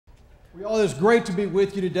Well, it's great to be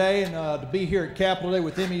with you today and to be here at Capitol Day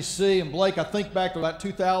with MEC. And Blake, I think back to about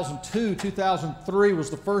 2002, 2003 was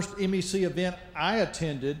the first MEC event I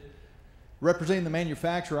attended representing the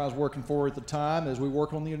manufacturer I was working for at the time as we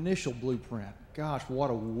worked on the initial blueprint. Gosh, what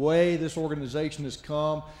a way this organization has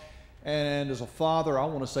come. And as a father, I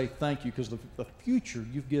want to say thank you because the future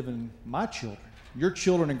you've given my children, your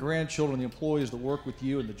children and grandchildren, the employees that work with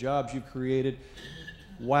you and the jobs you've created,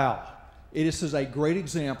 wow. This is a great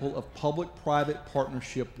example of public-private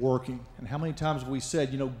partnership working. And how many times have we said,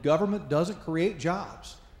 you know, government doesn't create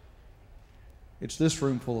jobs. It's this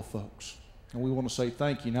room full of folks. And we want to say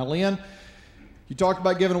thank you. Now, Lynn, you talked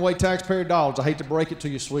about giving away taxpayer dollars. I hate to break it to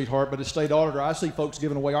you, sweetheart, but as state auditor, I see folks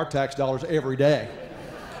giving away our tax dollars every day.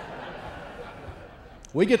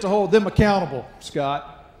 We get to hold them accountable,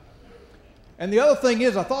 Scott. And the other thing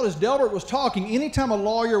is, I thought as Delbert was talking, anytime a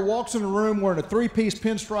lawyer walks in a room wearing a three-piece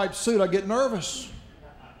pinstripe suit, I get nervous.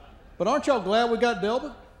 But aren't y'all glad we got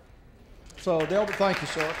Delbert? So, Delbert, thank you,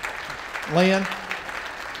 sir. Lynn,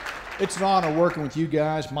 it's an honor working with you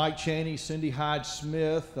guys, Mike Chaney, Cindy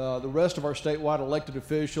Hyde-Smith, the rest of our statewide elected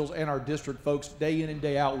officials, and our district folks day in and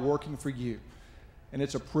day out working for you. And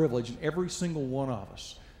it's a privilege, and every single one of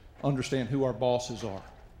us understand who our bosses are.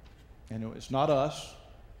 And it's not us.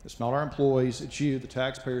 It's not our employees, it's you, the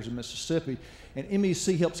taxpayers of Mississippi, and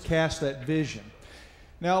MEC helps cast that vision.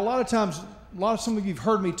 Now, a lot of times, some of you have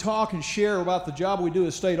heard me talk and share about the job we do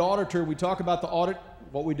as state auditor. We talk about the audit,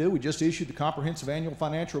 what we do. We just issued the comprehensive annual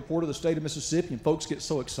financial report of the state of Mississippi, and folks get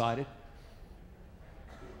so excited.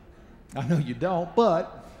 I know you don't,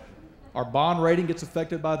 but our bond rating gets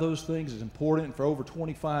affected by those things. It's important, and for over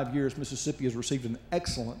 25 years, Mississippi has received an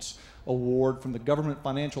excellence award from the Government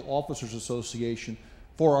Financial Officers Association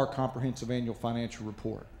for our comprehensive annual financial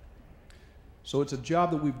report. So it's a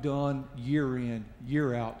job that we've done year in,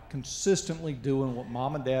 year out, consistently doing what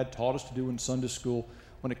mom and dad taught us to do in Sunday school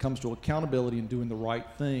when it comes to accountability and doing the right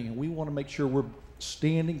thing. And we want to make sure we're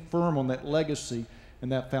standing firm on that legacy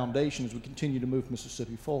and that foundation as we continue to move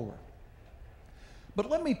Mississippi forward. But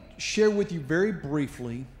let me share with you very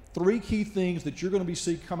briefly 3 key things that you're going to be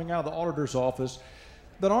seeing coming out of the auditor's office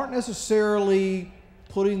that aren't necessarily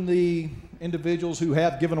putting the individuals who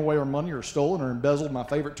have given away our money or stolen or embezzled, my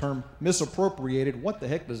favorite term, misappropriated. What the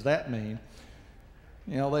heck does that mean?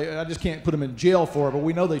 You know, I just can't put them in jail for it, but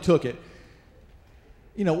we know they took it.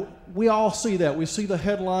 You know, we all see that. We see the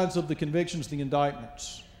headlines of the convictions, the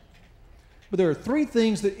indictments. But there are 3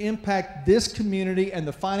 things that impact this community and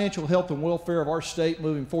the financial health and welfare of our state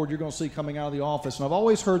moving forward you're going to see coming out of the office. And I've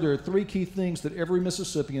always heard there are 3 key things that every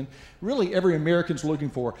Mississippian, really every American's looking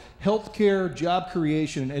for: health care, job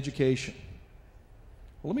creation, and education.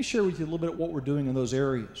 Well, let me share with you a little bit of what we're doing in those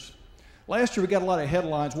areas. Last year we got a lot of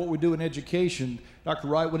headlines, what we do in education, Dr.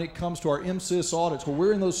 Wright, when it comes to our MSIS audits, where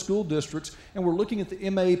we're in those school districts and we're looking at the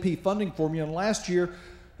MAP funding formula. And last year,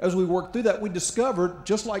 as we worked through that, we discovered,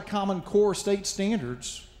 just like Common Core state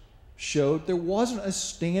standards showed, there wasn't a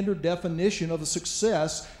standard definition of the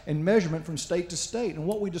success and measurement from state to state. And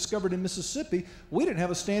what we discovered in Mississippi, we didn't have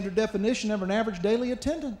a standard definition of an average daily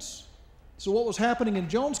attendance. So what was happening in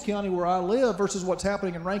Jones County, where I live, versus what's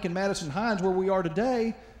happening in Rankin, Madison, Hines, where we are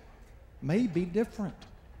today, may be different.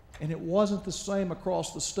 And it wasn't the same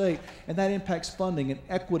across the state. And that impacts funding and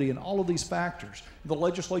equity and all of these factors. The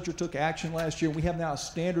legislature took action last year, and we have now a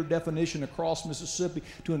standard definition across Mississippi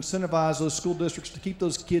to incentivize those school districts to keep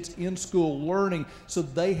those kids in school learning so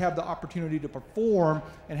they have the opportunity to perform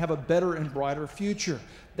and have a better and brighter future.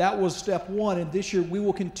 That was step 1, and this year we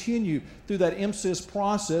will continue through that MSIS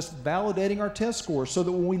process validating our test scores so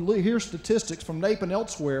that when we hear statistics from NAEP and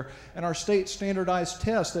elsewhere and our state standardized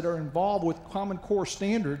tests that are involved with Common Core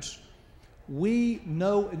standards, we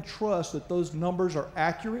know and trust that those numbers are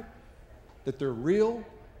accurate, that they're real,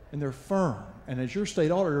 and they're firm. And as your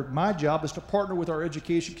state auditor, my job is to partner with our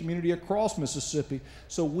education community across Mississippi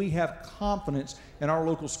so we have confidence in our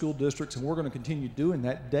local school districts, and we're going to continue doing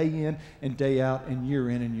that day in and day out and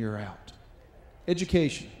year out.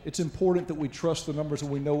 Education. It's important that we trust the numbers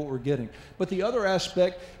and we know what we're getting. But the other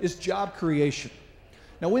aspect is job creation.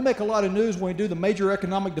 Now, we make a lot of news when we do the major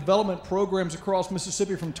economic development programs across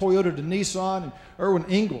Mississippi, from Toyota to Nissan and Irwin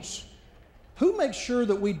Ingalls. Who makes sure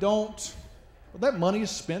that we don't, well, that money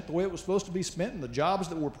is spent the way it was supposed to be spent, and the jobs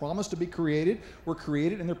that were promised to be created were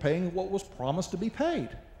created, and they're paying what was promised to be paid?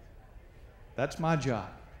 That's my job.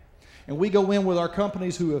 And we go in with our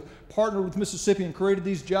companies who have partnered with Mississippi and created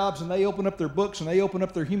these jobs, and they open up their books and they open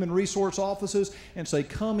up their human resource offices and say,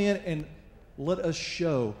 come in and let us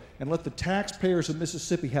show and let the taxpayers of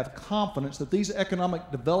Mississippi have confidence that these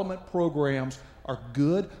economic development programs are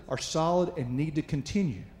good, are solid, and need to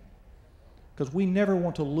continue. because we never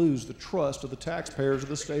want to lose the trust of the taxpayers of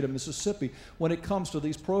the state of Mississippi when it comes to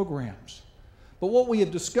these programs. But what we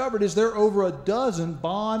have discovered is there are over a dozen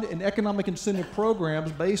bond and economic incentive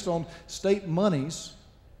programs based on state monies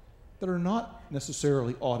that are not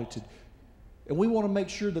necessarily audited. And we want to make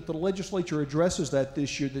sure that the legislature addresses that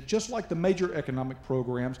this year, that just like the major economic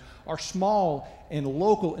programs, our small and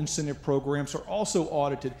local incentive programs are also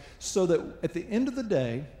audited, so that at the end of the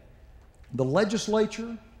day, the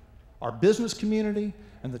legislature, our business community,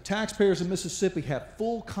 and the taxpayers of Mississippi have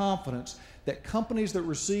full confidence that companies that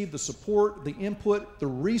receive the support, the input, the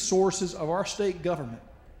resources of our state government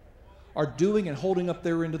are doing and holding up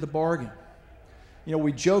their end of the bargain. You know,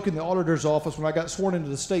 we joke in the auditor's office, when I got sworn into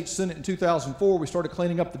the state senate in 2004, we started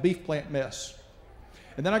cleaning up the beef plant mess.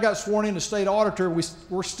 And then I got sworn in as state auditor,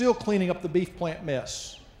 we're still cleaning up the beef plant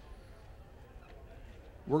mess.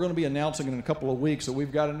 We're going to be announcing in a couple of weeks that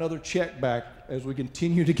we've got another check back as we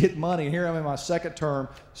continue to get money. And here I'm in my second term,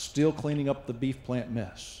 still cleaning up the beef plant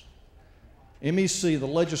mess. MEC, the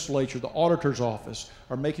legislature, the auditor's office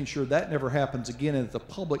are making sure that never happens again, and that the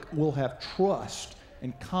public will have trust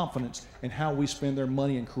and confidence in how we spend their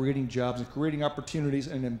money in creating jobs and creating opportunities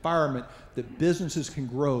and an environment that businesses can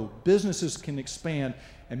grow, businesses can expand,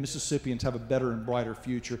 and Mississippians have a better and brighter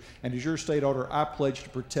future. And as your state auditor, I pledge to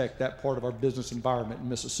protect that part of our business environment in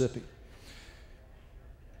Mississippi.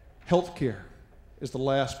 Healthcare is the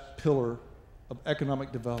last pillar of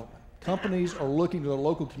economic development. Companies are looking to their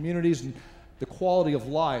local communities and the quality of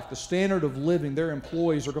life, the standard of living their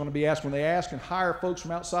employees are going to be asked. When they ask and hire folks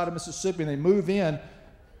from outside of Mississippi and they move in,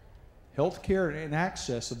 health care and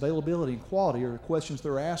access, availability, and quality are the questions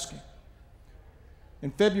they're asking.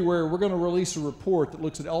 In February, we're going to release a report that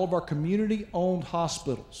looks at all of our community-owned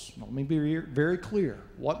hospitals. Now, let me be very clear.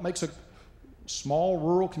 What makes a small,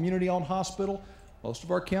 rural, community-owned hospital? Most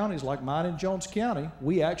of our counties, like mine in Jones County,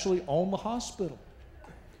 we actually own the hospital.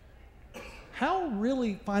 How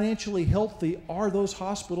really financially healthy are those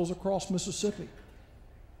hospitals across Mississippi?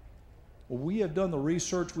 Well, we have done the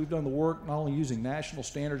research, we've done the work, not only using national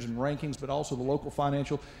standards and rankings, but also the local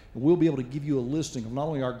financial, and we'll be able to give you a listing of not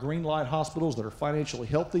only our green light hospitals that are financially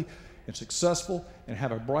healthy and successful and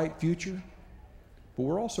have a bright future, but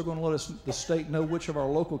we're also going to let the state know which of our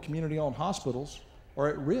local community-owned hospitals are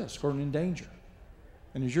at risk or in danger.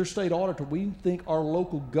 And as your state auditor, we think our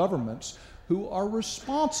local governments who are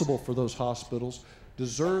responsible for those hospitals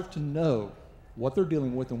deserve to know what they're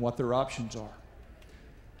dealing with and what their options are.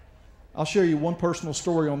 I'll share you one personal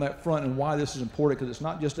story on that front and why this is important, because it's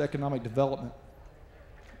not just economic development,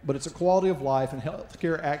 but it's a quality of life, and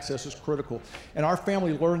healthcare access is critical. And our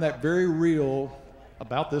family learned that very real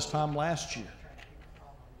about this time last year.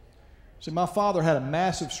 See, my father had a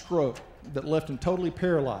massive stroke that left him totally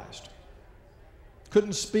paralyzed.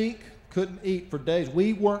 Couldn't speak, couldn't eat for days.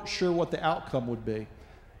 We weren't sure what the outcome would be.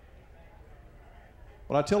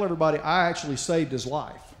 But I tell everybody, I actually saved his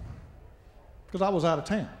life because I was out of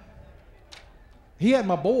town. He had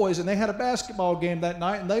my boys, and they had a basketball game that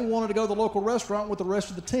night, and they wanted to go to the local restaurant with the rest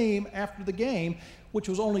of the team after the game, which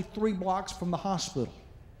was only 3 blocks from the hospital.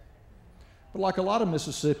 But like a lot of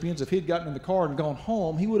Mississippians, if he'd gotten in the car and gone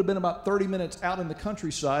home, he would have been about 30 minutes out in the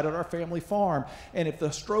countryside at our family farm. And if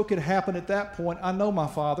the stroke had happened at that point, I know my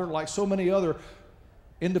father, like so many other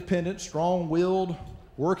independent, strong-willed,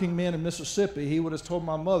 working men in Mississippi, he would have told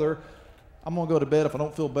my mother, I'm going to go to bed. If I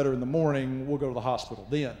don't feel better in the morning, we'll go to the hospital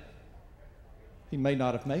then. He may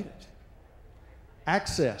not have made it.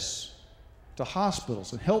 Access to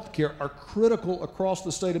hospitals and health care are critical across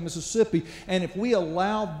the state of Mississippi, and if we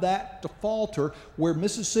allow that to falter, where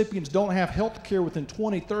Mississippians don't have health care within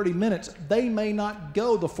 20, 30 minutes, they may not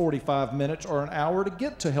go the 45 minutes or an hour to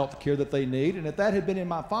get to health care that they need. And if that had been in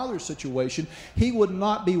my father's situation, he would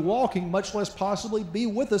not be walking, much less possibly be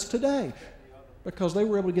with us today, because they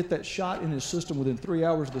were able to get that shot in his system within 3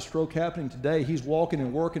 hours of the stroke happening. Today, he's walking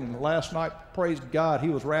and working, and last night, praise God, he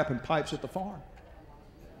was wrapping pipes at the farm.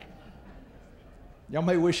 Y'all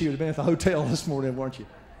may wish he would have been at the hotel this morning, weren't you?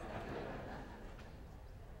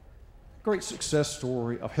 Great success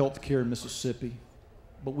story of healthcare in Mississippi,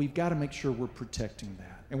 but we've got to make sure we're protecting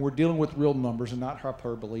that. And we're dealing with real numbers and not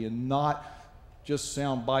hyperbole and not just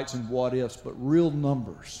sound bites and what ifs, but real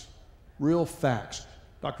numbers, real facts.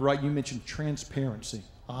 Dr. Wright, you mentioned transparency,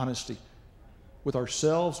 honesty with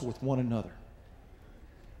ourselves, with one another.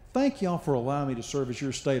 Thank y'all for allowing me to serve as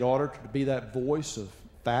your state auditor, to be that voice of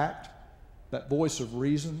fact, that voice of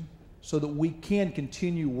reason, so that we can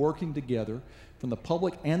continue working together from the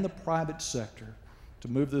public and the private sector to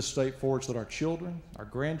move this state forward, so that our children, our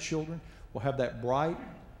grandchildren will have that bright,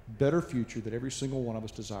 better future that every single one of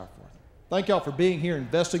us desire for them. Thank y'all for being here,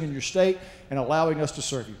 investing in your state, and allowing us to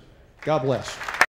serve you. God bless.